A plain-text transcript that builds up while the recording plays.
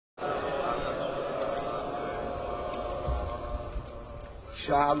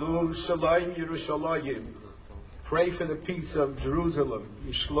Shalom Shalom Yerushalayim. Pray for the peace of Jerusalem.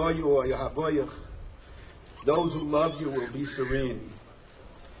 Yishloyu Yahavoyach. Those who love you will be serene.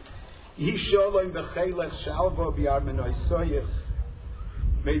 Yishalom Bechelech Shalva B'Armenoisoyach.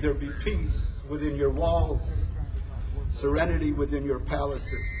 May there be peace within your walls, serenity within your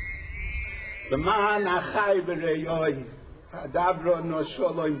palaces. L'man achai v'reyoi, adabra no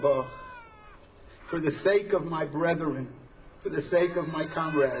shalom bach. For the sake of my brethren, for the sake of my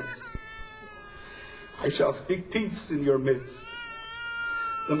comrades, I shall speak peace in your midst.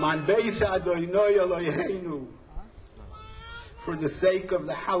 L'man beis Adonai Eloheinu. For the sake of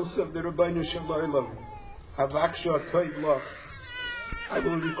the house of the Rabbi Shalom, avaksha toiv lach. I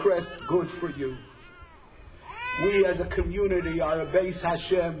will request good for you. We as a community are a Beis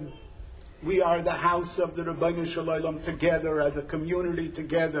Hashem. We are the house of the Rabbi Shalom together, as a community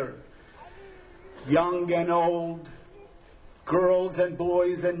together. Young and old, girls and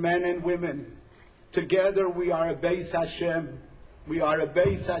boys and men and women. Together we are a Beis Hashem. We are a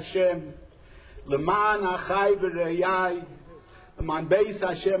Beis Hashem. L'man achai v'reyai. L'man Beis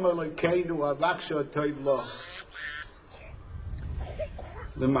Hashem Elokeinu avaksha toiv lach.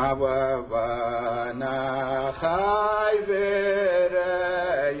 L'mawa nachai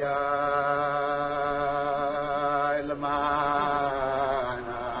v'reyai. L'man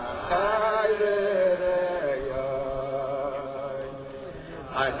nachai v'reyai.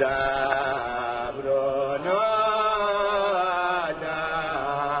 Adabrono,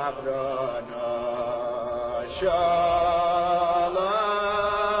 adabrono, shalom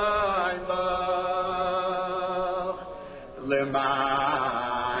bach. L'man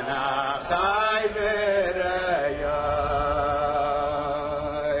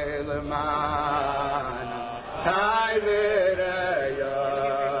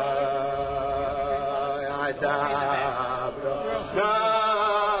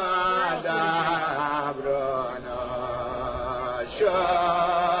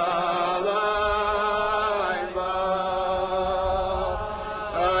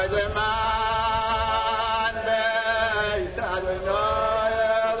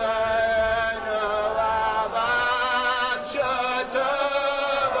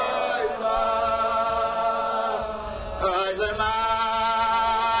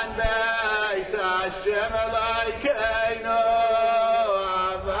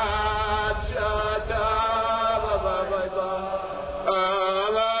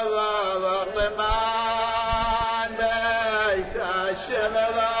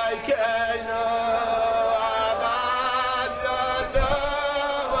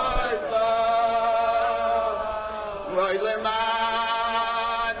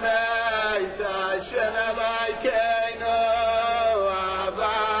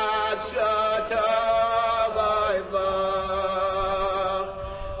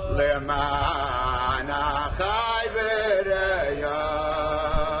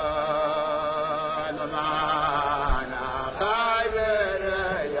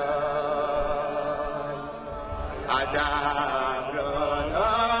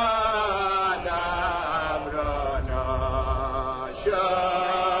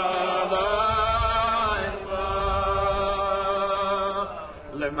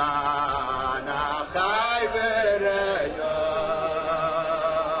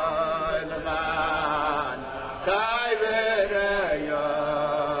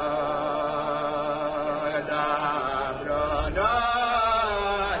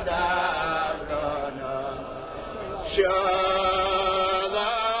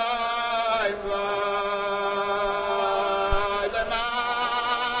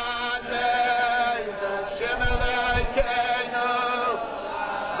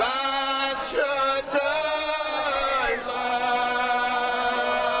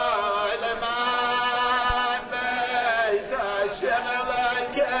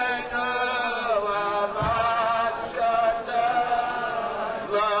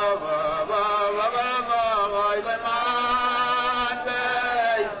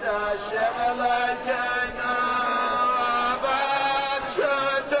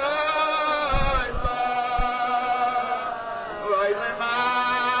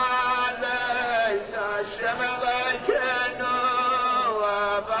Hashem Elokeinu